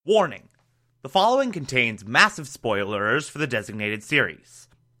Warning: the following contains massive spoilers for the designated series.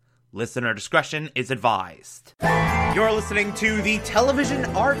 Listener discretion is advised. You're listening to the Television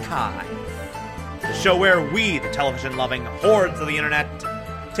Archive, the show where we, the television-loving hordes of the internet,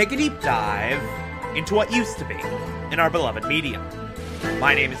 take a deep dive into what used to be in our beloved medium.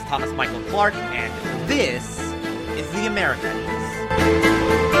 My name is Thomas Michael Clark, and this is The Americans.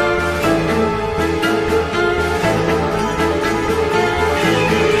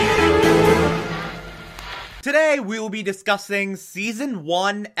 Today, we will be discussing Season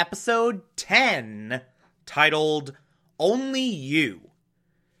 1, Episode 10, titled, Only You.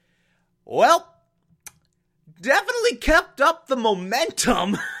 Well, definitely kept up the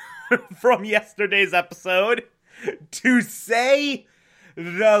momentum from yesterday's episode, to say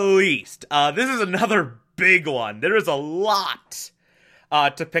the least. This is another big one. There is a lot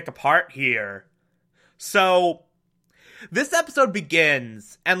to pick apart here. So, this episode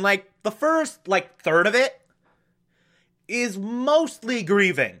begins, and the first third of it is mostly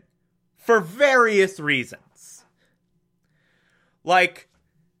grieving for various reasons.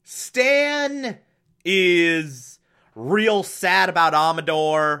 Stan is real sad about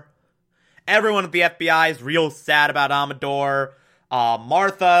Amador. Everyone at the FBI is real sad about Amador.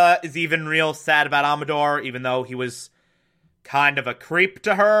 Martha is even real sad about Amador, even though he was kind of a creep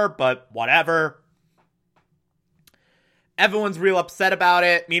to her, but whatever. Everyone's real upset about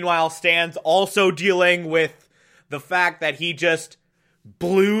it. Meanwhile, Stan's also dealing with the fact that he just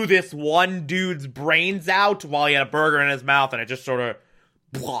blew this one dude's brains out while he had a burger in his mouth, and it just sort of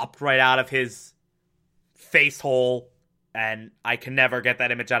plopped right out of his face hole. And I can never get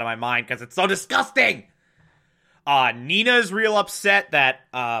that image out of my mind because it's so disgusting. Nina's real upset that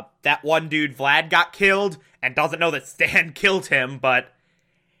that one dude, Vlad, got killed and doesn't know that Stan killed him, but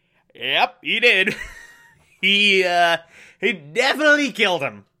yep, he did. He definitely killed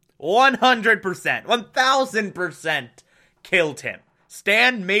him. 100%, 1000% killed him.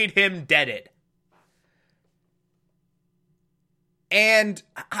 Stan made him deaded. And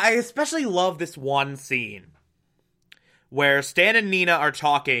I especially love this one scene where Stan and Nina are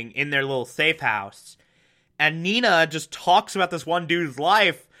talking in their little safe house, and Nina just talks about this one dude's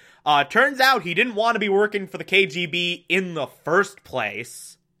life. Turns out he didn't want to be working for the KGB in the first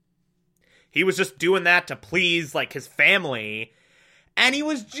place. He was just doing that to please, his family. And he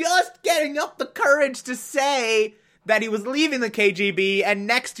was just getting up the courage to say that he was leaving the KGB and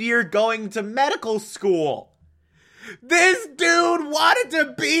next year going to medical school. This dude wanted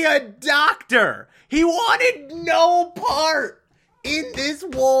to be a doctor. He wanted no part in this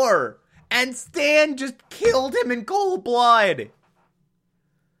war. And Stan just killed him in cold blood.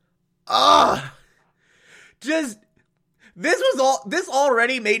 This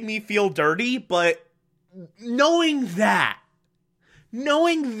already made me feel dirty, but knowing that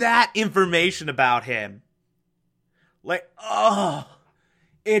information about him,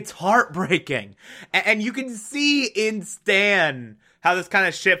 it's heartbreaking. And you can see in Stan how this kind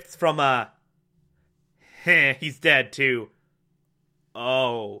of shifts from he's dead, to,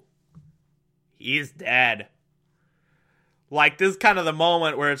 oh, he's dead. This is kind of the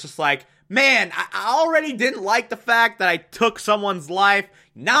moment where it's just man, I already didn't like the fact that I took someone's life.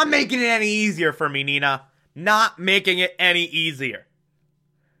 Not making it any easier for me, Nina. Not making it any easier.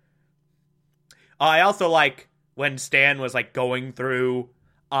 I also like when Stan was going through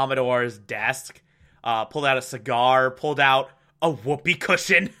Amador's desk, pulled out a cigar, pulled out a whoopee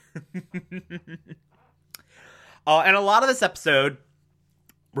cushion. And a lot of this episode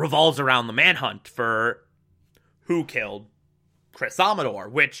revolves around the manhunt for who killed Chris Amador,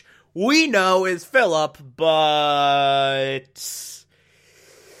 which we know is Philip, but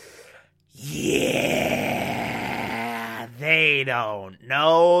yeah, they don't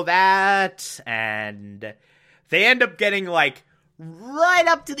know that, and they end up getting right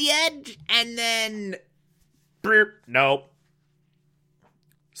up to the edge, and then nope.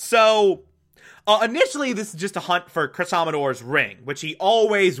 So initially this is just a hunt for Chris Amador's ring, which he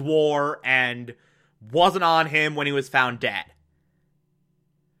always wore and wasn't on him when he was found dead.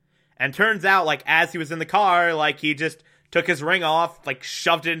 And turns out, as he was in the car, he just took his ring off,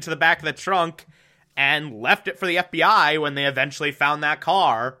 shoved it into the back of the trunk, and left it for the FBI when they eventually found that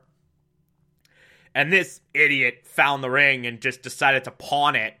car. And this idiot found the ring and just decided to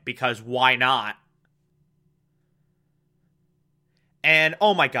pawn it, because why not? And,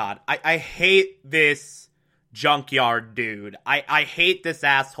 oh my god, I hate this junkyard dude. I hate this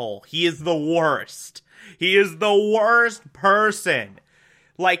asshole. He is the worst. He is the worst person.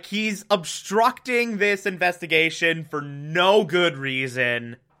 He's obstructing this investigation for no good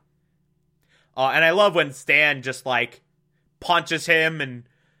reason. And I love when Stan just, punches him and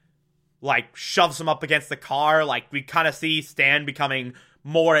like, shoves him up against the car. Like, we kind of see Stan becoming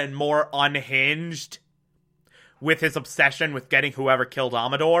more and more unhinged with his obsession with getting whoever killed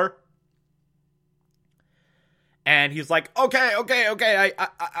Amador. And he's like, okay,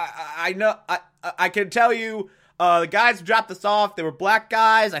 I know, I can tell you, the guys who dropped us off, they were black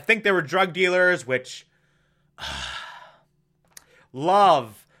guys. I think they were drug dealers, which,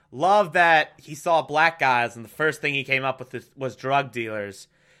 love that he saw black guys, and the first thing he came up with was drug dealers.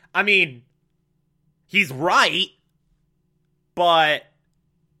 I mean, he's right, but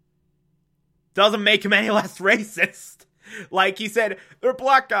doesn't make him any less racist. Like, he said, they're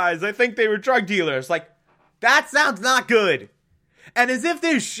black guys, I think they were drug dealers. Like, that sounds not good. And as if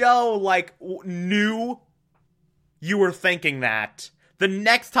this show, like, knew you were thinking that, the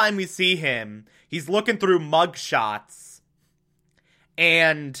next time we see him, he's looking through mugshots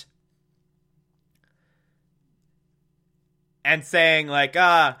and saying, like,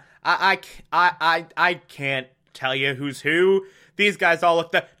 I can't tell you who's who. These guys all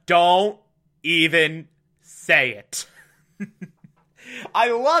look don't even say it.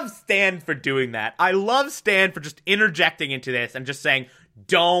 I love Stan for doing that. I love Stan for just interjecting into this and just saying,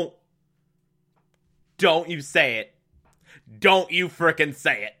 don't you say it. Don't you frickin'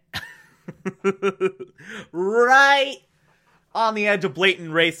 say it. Right on the edge of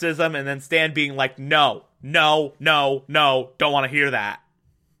blatant racism, and then Stan being like, no, don't want to hear that.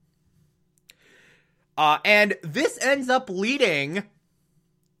 And this ends up leading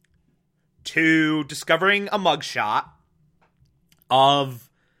to discovering a mugshot of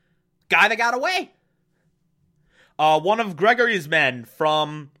guy that got away. One of Gregory's men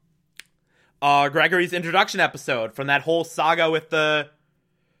from Gregory's introduction episode, from that whole saga with the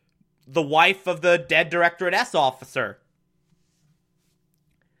wife of the dead Directorate S officer.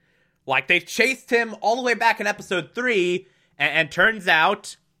 Like, they chased him all the way back in episode 3, and turns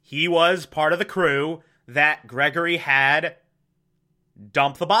out he was part of the crew that Gregory had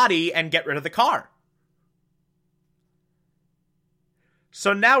dump the body and get rid of the car.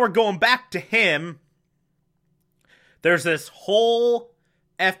 So now we're going back to him. There's this whole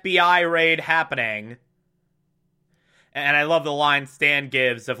FBI raid happening. And I love the line Stan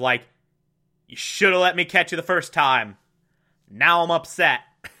gives of, like, you should have let me catch you the first time. Now I'm upset.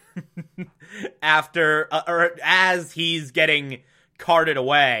 After, or as he's getting carted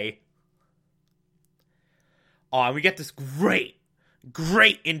away. Oh, and we get this great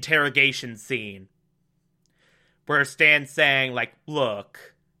interrogation scene. Where Stan's saying, like,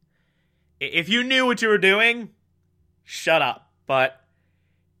 look, if you knew what you were doing, shut up. But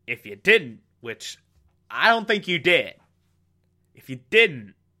if you didn't, which I don't think you did, if you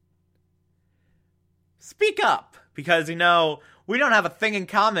didn't, speak up. Because, you know, we don't have a thing in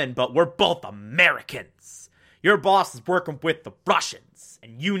common, but we're both Americans. Your boss is working with the Russians,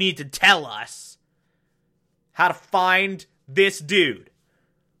 and you need to tell us how to find this dude.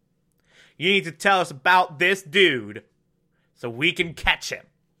 You need to tell us about this dude so we can catch him.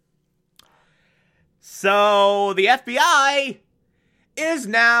 So the FBI is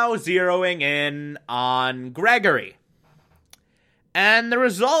now zeroing in on Gregory. And the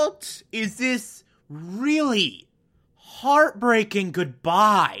result is this really heartbreaking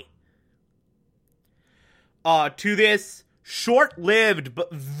goodbye to this short-lived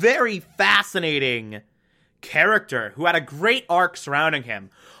but very fascinating character who had a great arc surrounding him.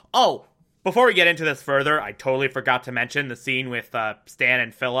 Oh, before we get into this further, I totally forgot to mention the scene with Stan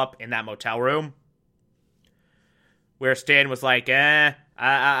and Philip in that motel room. Where Stan was like,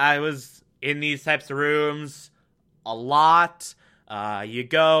 I was in these types of rooms a lot. You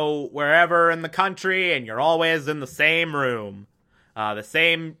go wherever in the country and you're always in the same room. The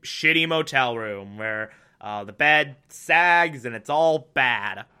same shitty motel room where the bed sags and it's all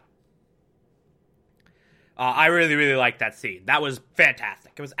bad. I really liked that scene. That was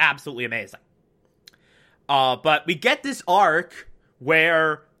fantastic. It was absolutely amazing. But we get this arc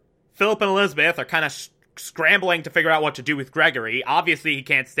where Philip and Elizabeth are kind of scrambling to figure out what to do with Gregory. Obviously, he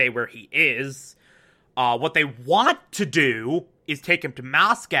can't stay where he is. What they want to do is take him to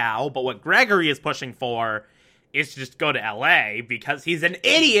Moscow, but what Gregory is pushing for is to just go to LA because he's an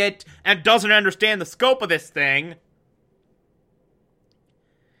idiot and doesn't understand the scope of this thing.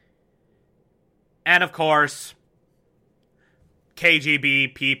 And of course,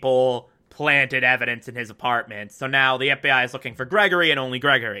 KGB people planted evidence in his apartment, so now the FBI is looking for Gregory and only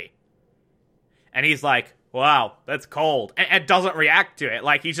Gregory. And he's like, wow, that's cold. And doesn't react to it.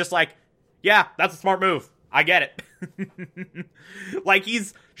 Like, he's just like, yeah, that's a smart move. I get it. Like,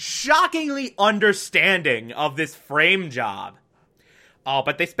 he's shockingly understanding of this frame job.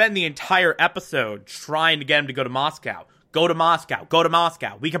 But they spend the entire episode trying to get him to go to Moscow. Go to Moscow. Go to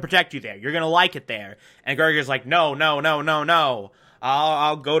Moscow. We can protect you there. You're gonna like it there. And Gregory's like, no.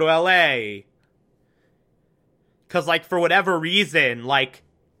 I'll go to LA. Because, like, for whatever reason, like,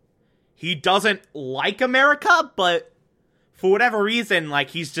 he doesn't like America, but for whatever reason,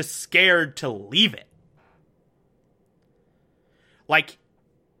 like, he's just scared to leave it. Like,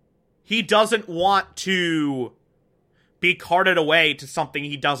 he doesn't want to be carted away to something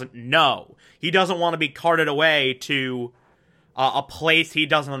he doesn't know. He doesn't want to be carted away to a place he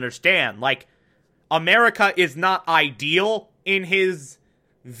doesn't understand. Like, America is not ideal in his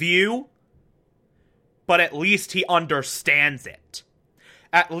view, but at least he understands it.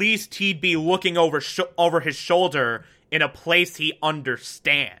 At least he'd be looking over his shoulder in a place he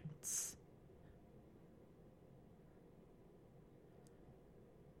understands.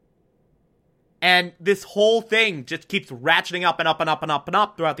 And this whole thing just keeps ratcheting up and up and up and up and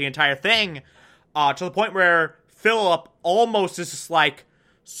up throughout the entire thing, to the point where Philip almost is just like,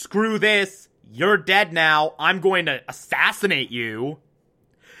 screw this, you're dead now, I'm going to assassinate you.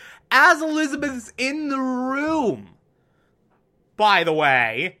 As Elizabeth's in the room, by the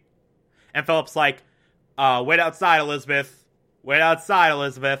way. And Philip's like, wait outside, Elizabeth. Wait outside,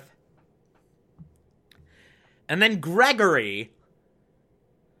 Elizabeth. And then Gregory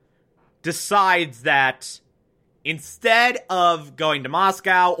decides that instead of going to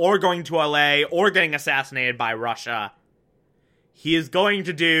Moscow or going to LA or getting assassinated by Russia, he is going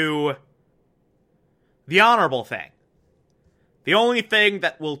to do the honorable thing. The only thing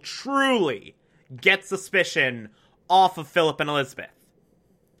that will truly get suspicion off of Philip and Elizabeth.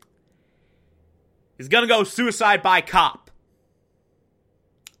 He's gonna go suicide by cop.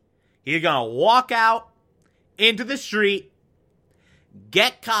 He's gonna walk out into the street,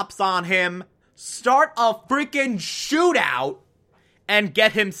 get cops on him, start a freaking shootout, and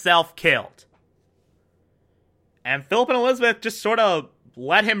get himself killed. And Philip and Elizabeth just sort of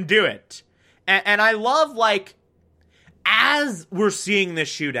let him do it. And I love, like, as we're seeing this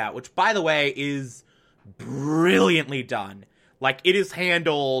shootout, which, by the way, is brilliantly done. Like, it is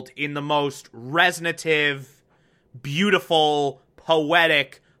handled in the most resonative, beautiful,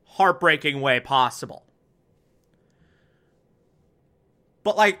 poetic, heartbreaking way possible.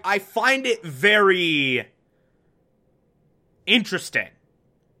 But, like, I find it very interesting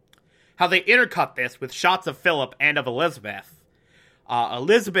how they intercut this with shots of Philip and of Elizabeth.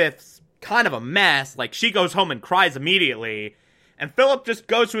 Elizabeth's kind of a mess. Like, she goes home and cries immediately. And Philip just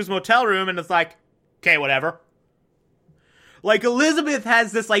goes to his motel room and is like, okay, whatever. Like, Elizabeth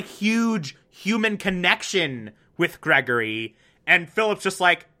has this, like, huge human connection with Gregory. And Philip's just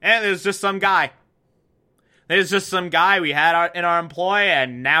like, there's just some guy. There's just some guy we had in our employ,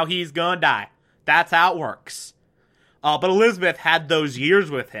 and now he's gonna die. That's how it works. But Elizabeth had those years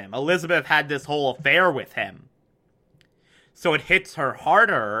with him. Elizabeth had this whole affair with him. So it hits her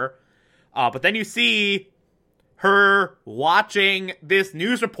harder. But then you see her watching this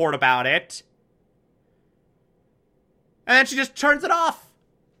news report about it. And then she just turns it off.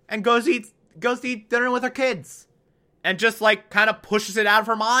 And goes to eat dinner with her kids. And just, like, kind of pushes it out of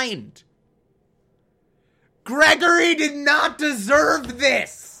her mind. Gregory did not deserve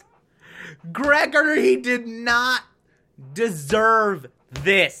this. Gregory did not deserve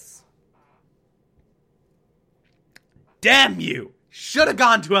this. Damn you. Should have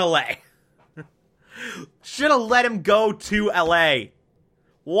gone to LA. Should have let him go to LA.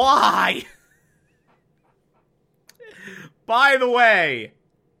 Why? By the way,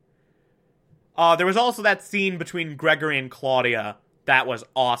 there was also that scene between Gregory and Claudia that was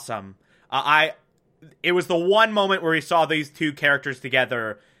awesome. It was the one moment where we saw these two characters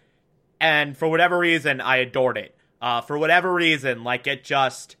together, and for whatever reason, I adored it. For whatever reason, like, it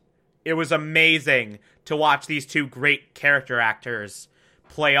was amazing to watch these two great character actors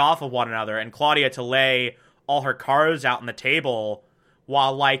play off of one another, and Claudia to lay all her cards out on the table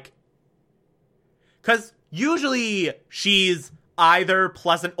while, like, because usually she's either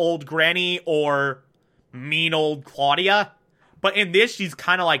pleasant old granny or mean old Claudia, but in this, she's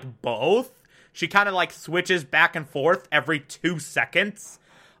kind of like both. She kind of, like, switches back and forth every 2 seconds.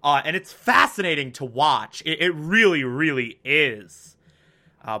 And it's fascinating to watch. It really, really is.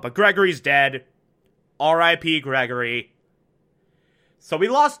 But Gregory's dead. R.I.P. Gregory. So we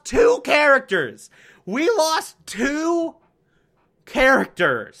lost 2 characters. We lost 2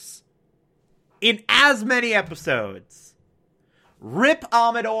 characters in as many episodes. Rip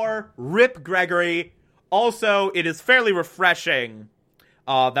Amador, rip Gregory. Also, it is fairly refreshing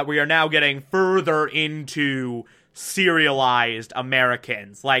that we are now getting further into serialized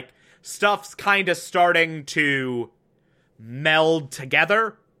Americans. Like, stuff's kind of starting to meld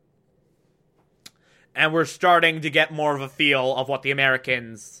together. and we're starting to get more of a feel of what the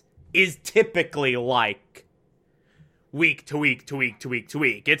Americans is typically like week to week to week to week to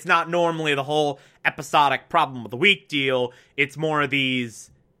week. It's not normally the whole episodic problem of the week deal. It's more of these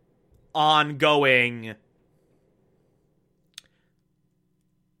ongoing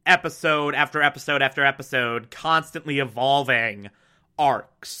episode after episode after episode, constantly evolving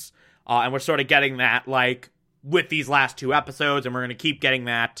arcs. And we're sort of getting that, like, with these last 2 episodes, and we're going to keep getting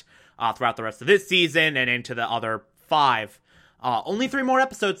that throughout the rest of this season and into the other 5. Only 3 more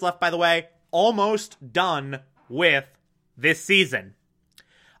episodes left, by the way. Almost done with this season.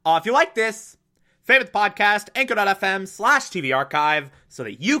 If you like this, favorite the podcast, anchor.fm/TV archive, so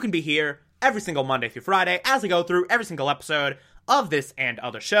that you can be here every single Monday through Friday as we go through every single episode of this and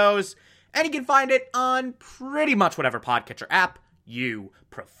other shows. And you can find it on pretty much whatever podcatcher app you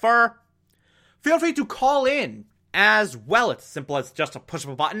prefer. Feel free to call in as well. It's simple as just a push of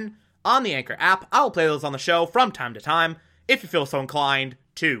a button on the Anchor app. I will play those on the show from time to time if you feel so inclined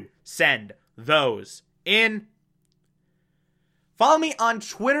to send those in. Follow me on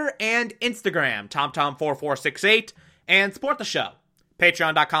Twitter and Instagram, TomTom4468, and support the show.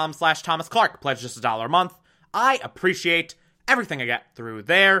 Patreon.com/Thomas Clark. Pledge just $1 a month. I appreciate everything I get through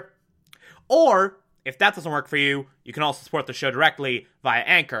there. Or, if that doesn't work for you, you can also support the show directly via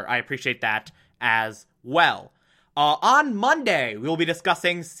Anchor. I appreciate that as well. On Monday, we will be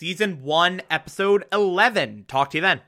discussing Season 1, Episode 11. Talk to you then.